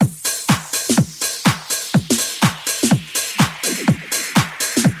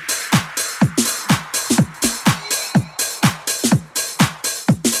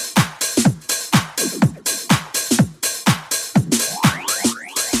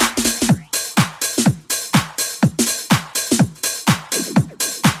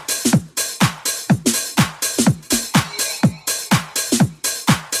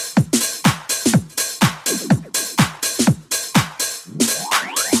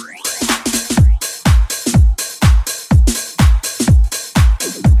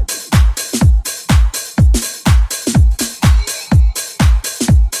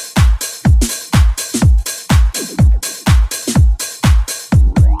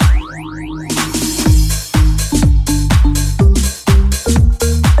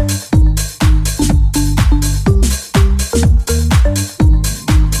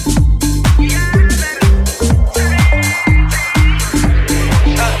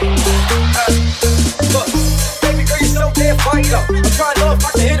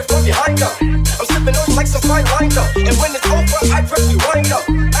I press rewind up.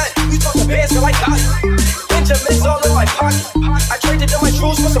 Hey, we talk the bands, girl, I got it. Benjamin's all in my pocket. I traded in my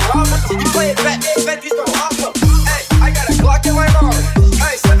jewels for some robbers. You playing Batman, Benji's don't hop up. Hey, I got a Glock in my arm.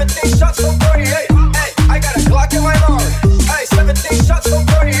 Hey, 17 shots from 48. Hey, I got a Glock in my arm. Hey, 17 shots from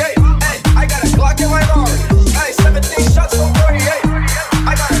 48. Hey, I got a Glock in my arm. Hey, 17 shots from 48.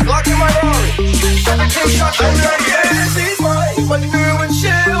 I got a Glock in my arm. 17 shots from 48. She's mine, wonder when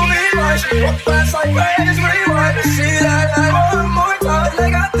she'll be mine. She walk fast like Reyes, rewind. See that light one more time. They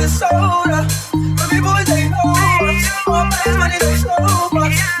got this soda. Baby boys, they know us. All fast money, they slow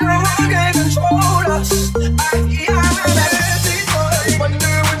us. No one can control us. She's mine,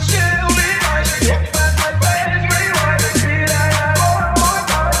 wonder when she'll be mine. She walk fast like Reyes, rewind. See that light one more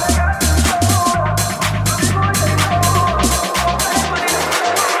time. They got this soda. Baby boys, they know us. All fast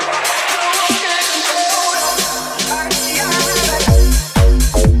money, they slow us. No one can control us.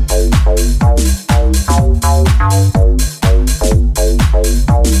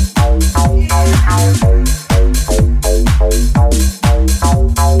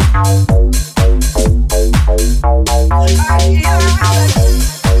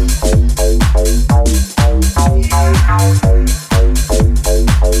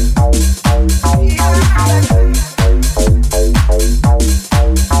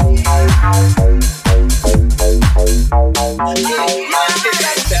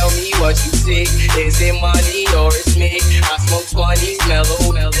 Tell me what you see. Is it money or it's me? I smoke 20s, mellow.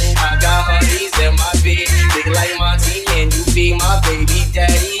 I got honeys in my beat. Big like Monty, can you be my baby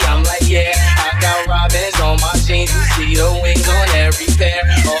daddy? I'm like, yeah. I got robins on my jeans. You see the wings on every pair.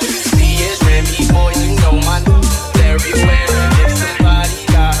 All you see is Remy, boy. You know my news everywhere. And if somebody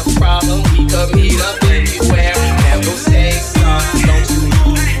got a problem, we could meet up anywhere. Never say something, don't you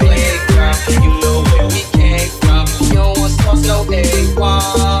play around. You know where we came from. You don't want sauce, no egg one.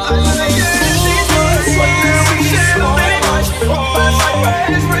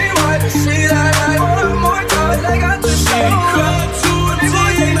 See that light one more time. They got the soda. Baby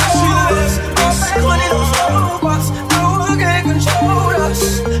boys, they know us. All fast money, don't slow us. No one can control us.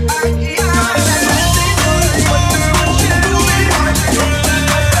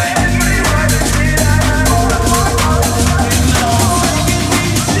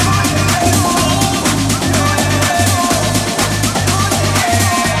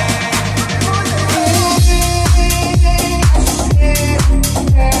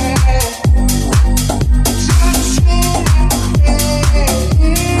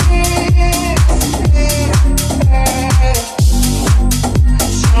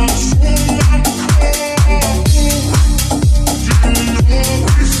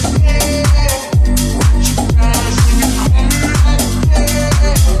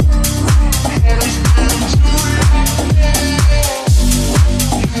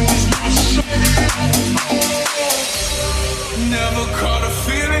 Never caught a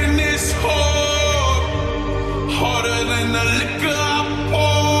feeling this hard, harder than the liquor I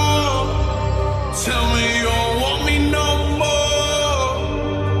pour. Tell me you don't want me no more,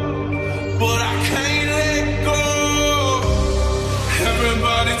 but I can't let go.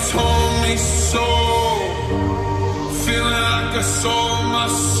 Everybody told me so, feeling like I sold my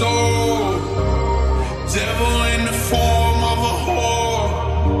soul. Devil in the form of a whore,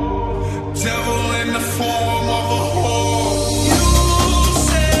 devil in the form of a whore.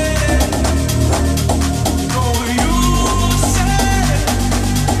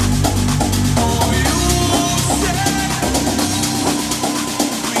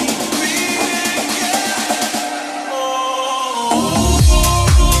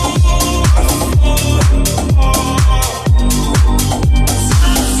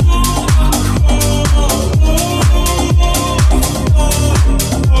 Oh,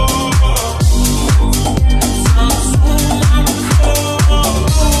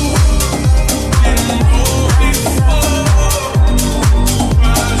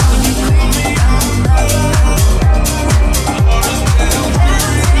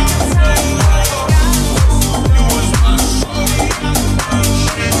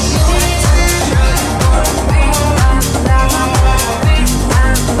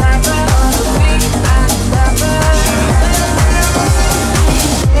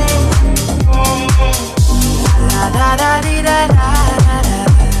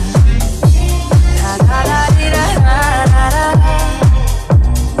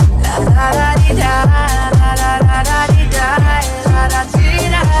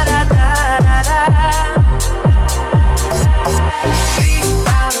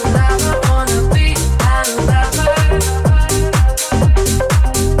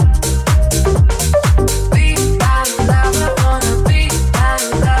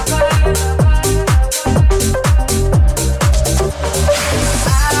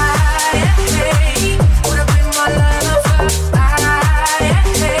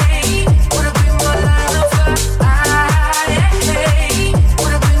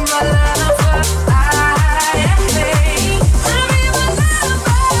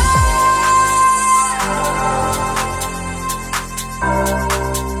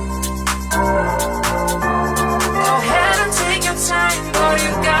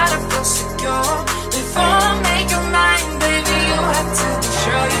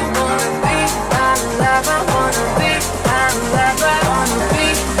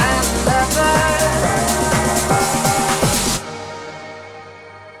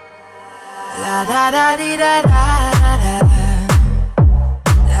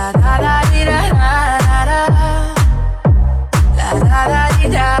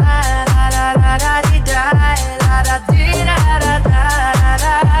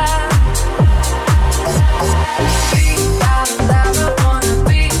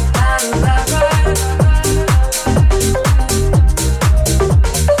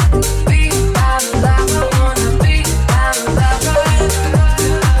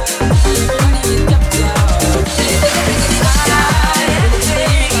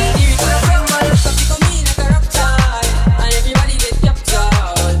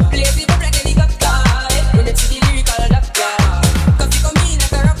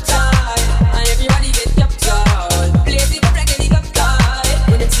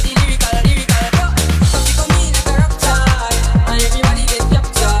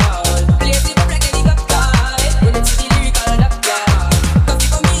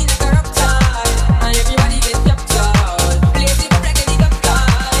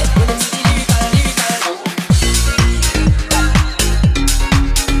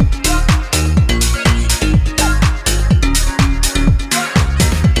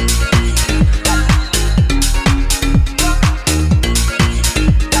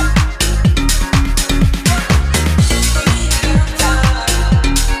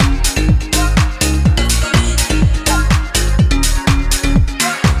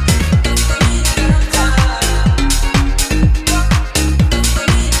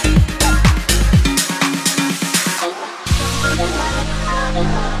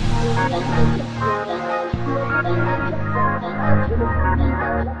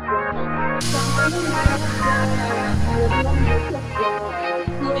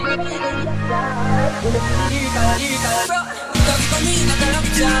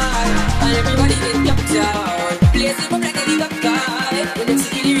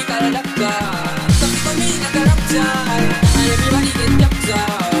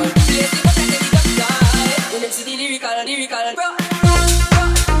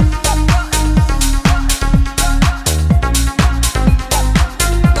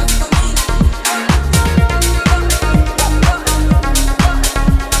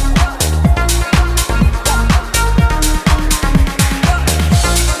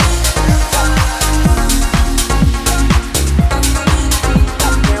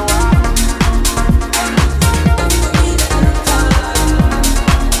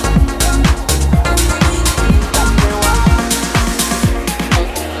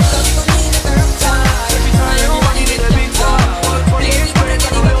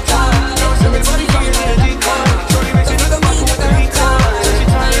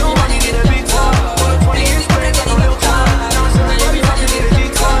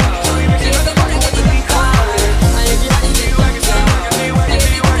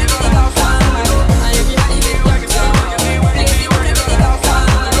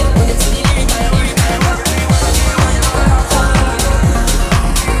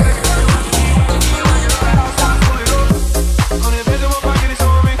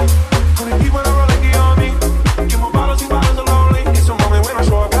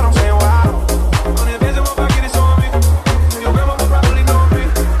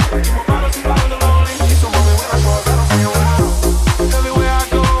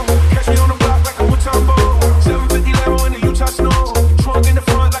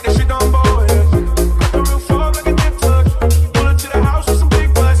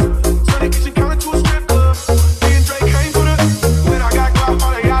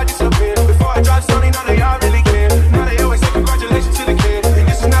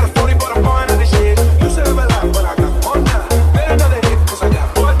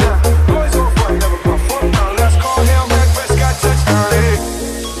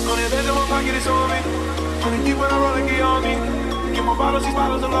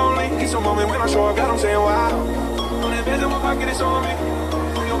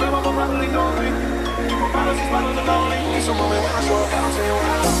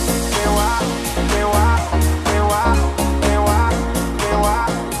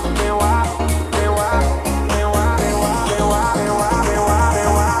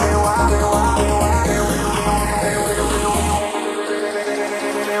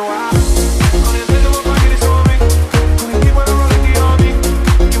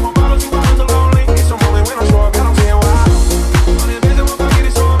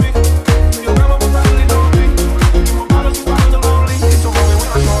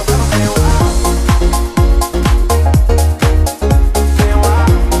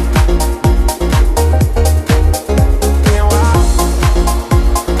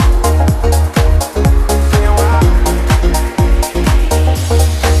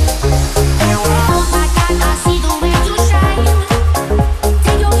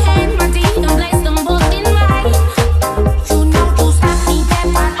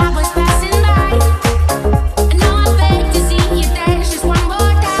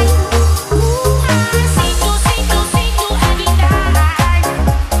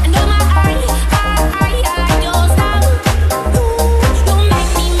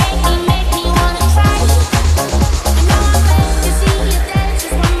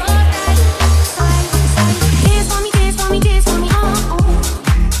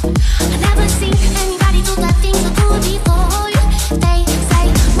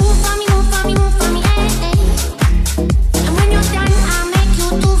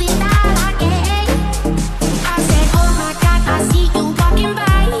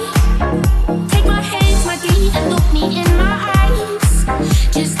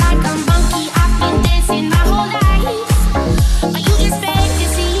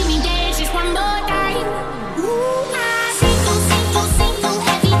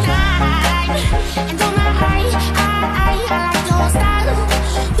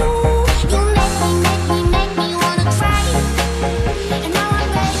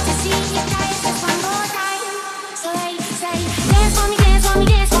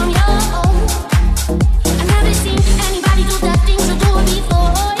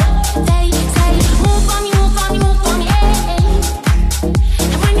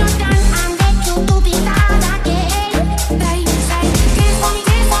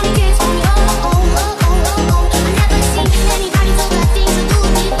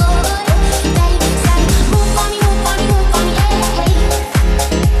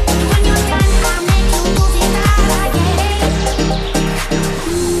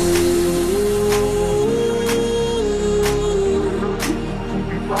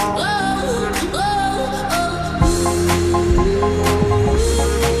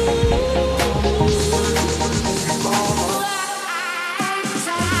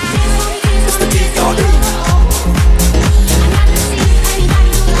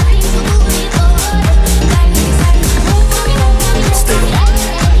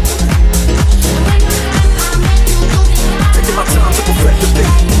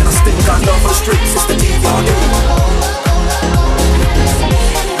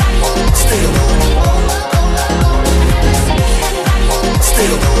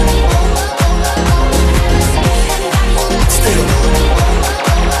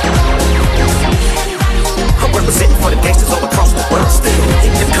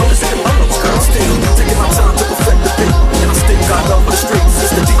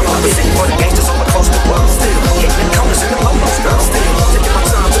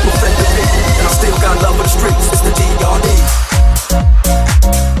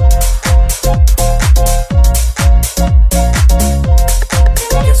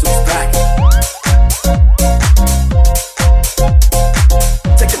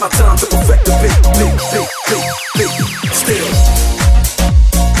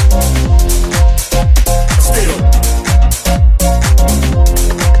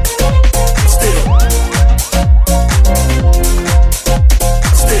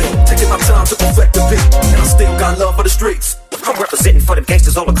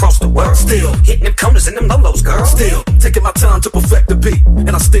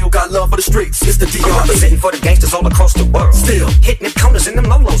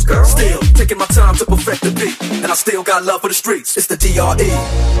 Got love for the streets, it's the DRE.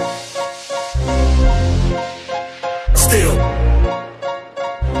 Still.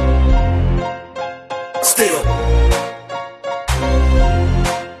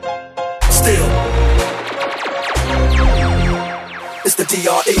 It's the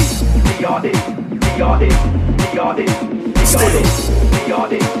DRE. DRE. Still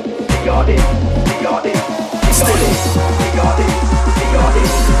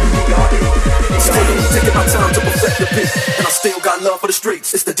taking my time to perfect the beat, and I still got love for the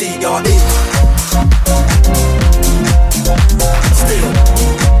streets. It's the DRE. Still.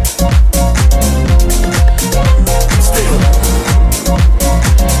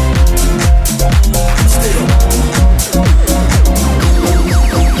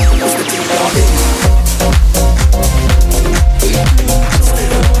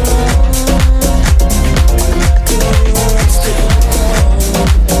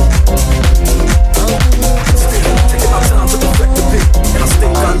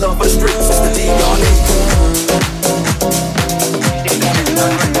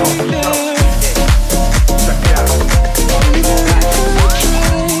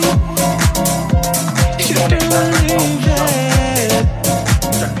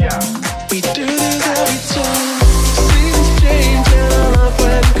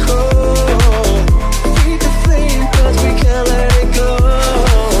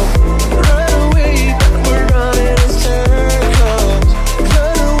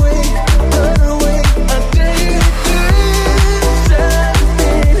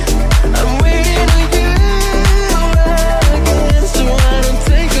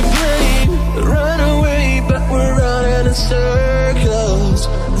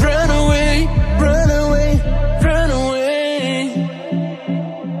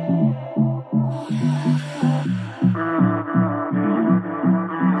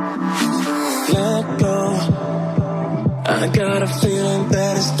 I got a feeling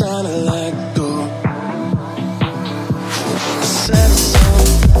that it's time to let go. Set a song,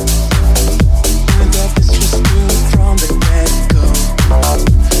 and that this was good from the get-go.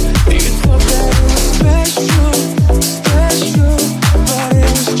 You thought that it was special, but it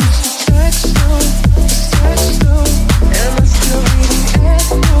was just a text note, and I'm still reading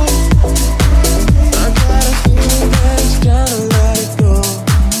echo. I got a feeling that it's time to let it go.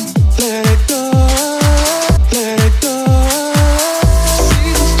 Let it go, let it go.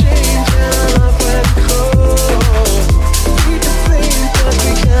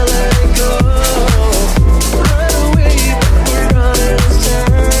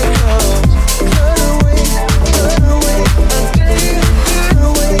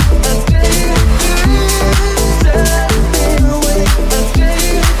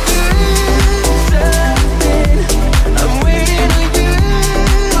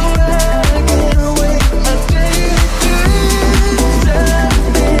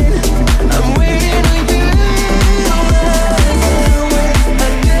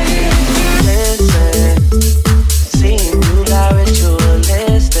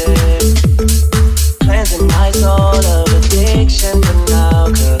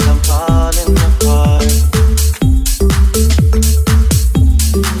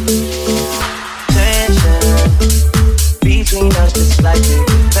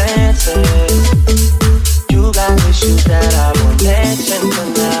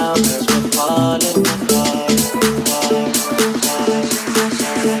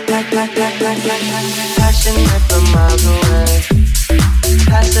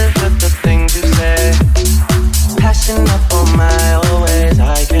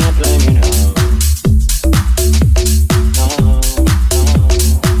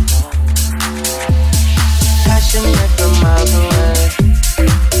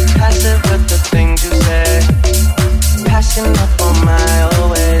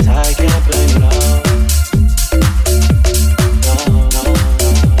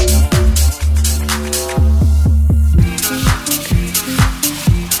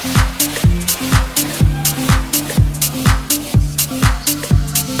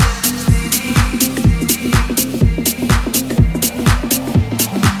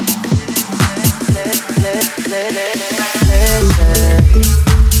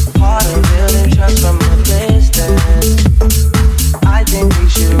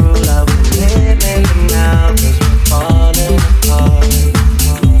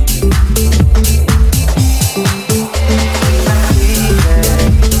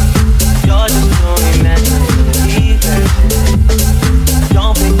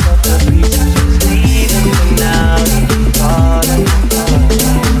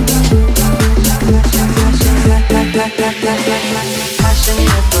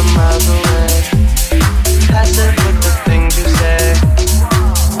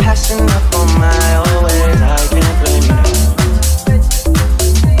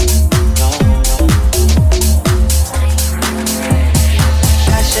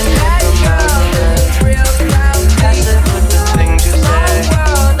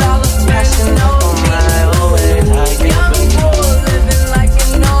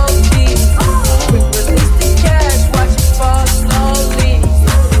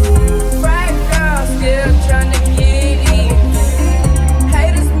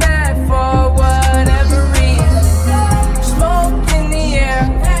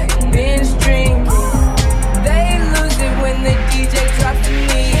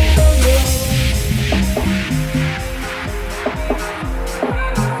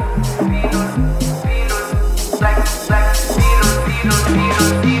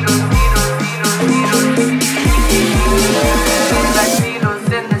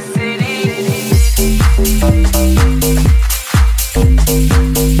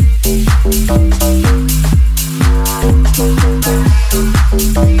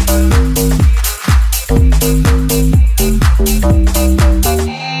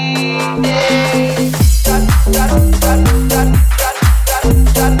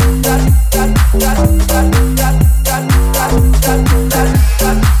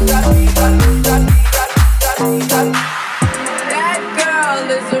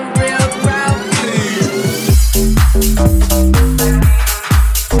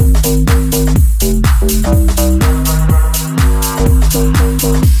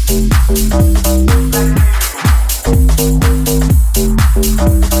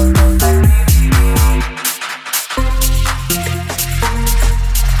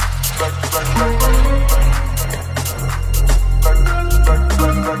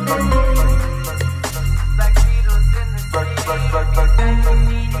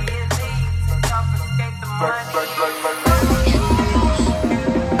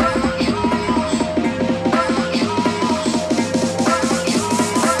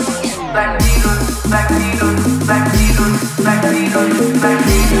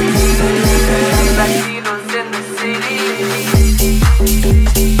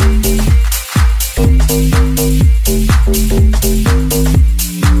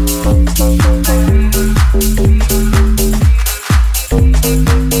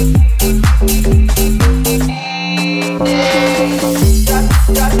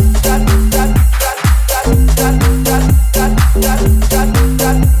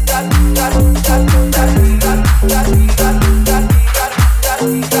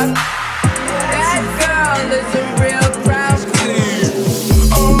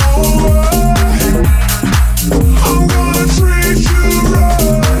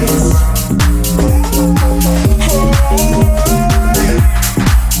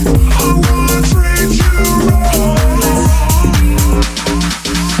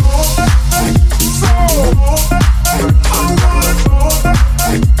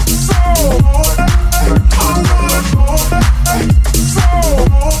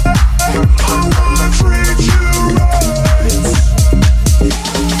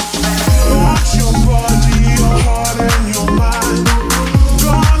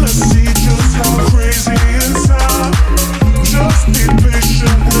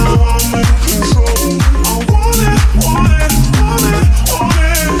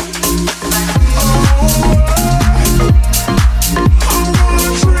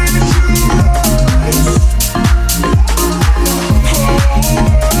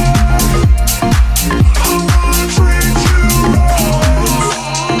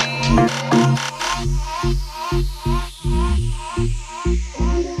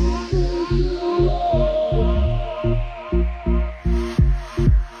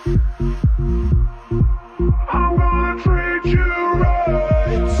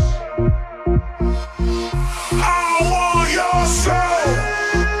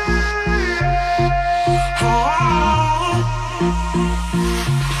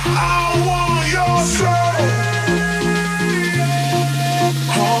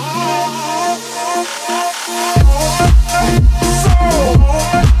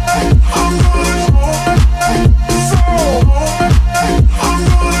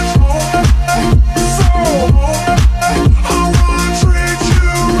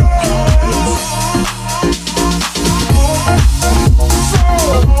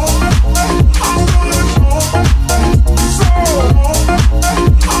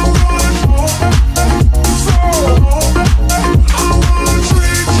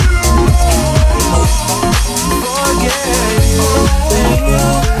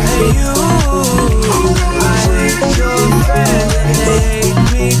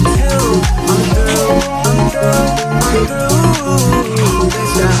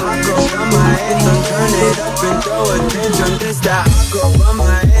 that hot girl by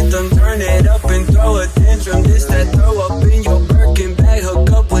my anthem. Turn it up and throw a tantrum. This that throw up in your Birkin bag.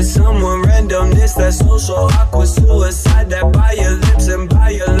 Hook up with someone random. This that social awkward suicide. That by your lips and by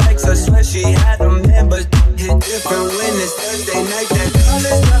your likes. I swear she had them there, but hit different when it's Thursday night. That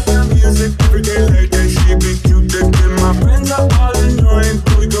college dropout music every day like that. She be cute, and my friends are all annoying.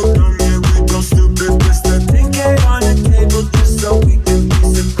 We go dumb, yeah, we go stupid. This the 10K on the table just so we can be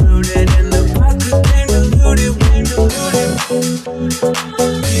secluded. And the vodka came diluted, came diluted.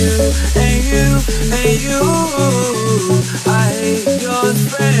 You and you and you, I hate your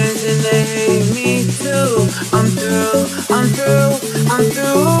friends and they hate me too. I'm through, I'm through, I'm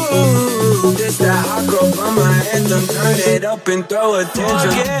through. This that hot girl by my anthem. Turn it up and throw a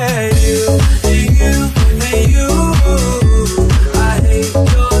tantrum. Forget you and you and you. I hate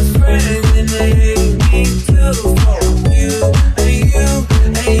your friends and they hate me too. You and you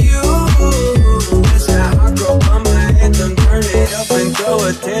and you. This that hot girl by my anthem. Turn it up and throw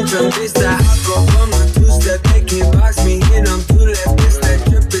a tantrum. This that hot girl by my two-step. They can't box me in, I'm too left. This that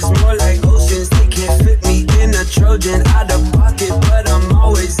drip is more like oceans. They can't fit me in a Trojan. Out of pocket, but I'm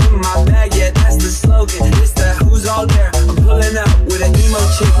always in my bag. Yeah, that's the slogan. This that who's all there. I'm pulling up with an emo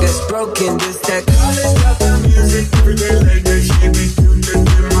chick that's broken. This that college dropout music every day like that. She be cute,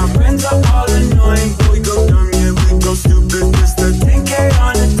 and my friends are all annoying. We go dumb, yeah, we go stupid. This the 10K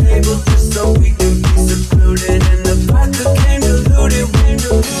on the table just so we can be secluded. And the vodka came diluted, came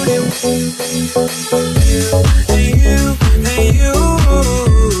diluted. You and you and you.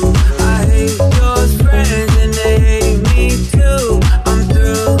 I hate your friends and they hate me too. I'm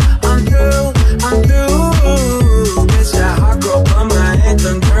through, I'm through, I'm through. This that hot girl by my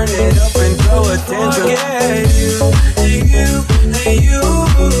anthem. Turn it up and throw a tantrum. Forget you and you and you.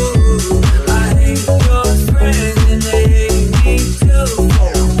 I hate your friends and they hate me too.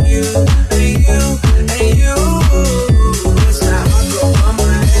 You and you and you. This that hot girl by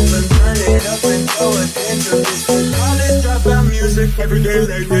my anthem. Turn it up and throw a tantrum. This the college dropout music every day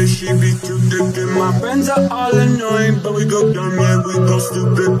like that. She be cute, and my friends are all annoying, but we go dumb, yeah, we go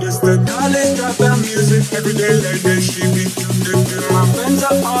stupid. This the college dropout music every day like that. She be cute, and my friends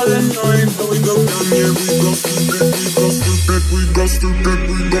are all annoying, but we go dumb, yeah, we go stupid, we go stupid, we go stupid,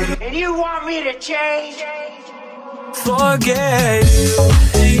 we go. And you want me to change? Forget you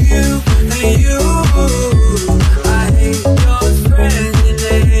and you and you. I hate your friends and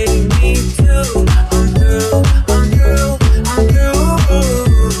they hate me too. I'm through, I'm through, I'm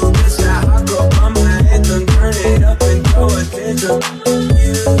through. This that hot girl by my anthem. Turn it up and throw a tantrum.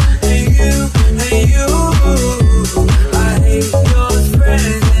 You and you and you. I hate your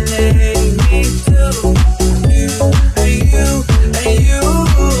friends and they hate me too. You and you and you.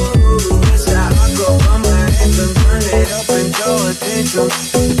 This that hot girl by my anthem. Turn it up and throw a tantrum.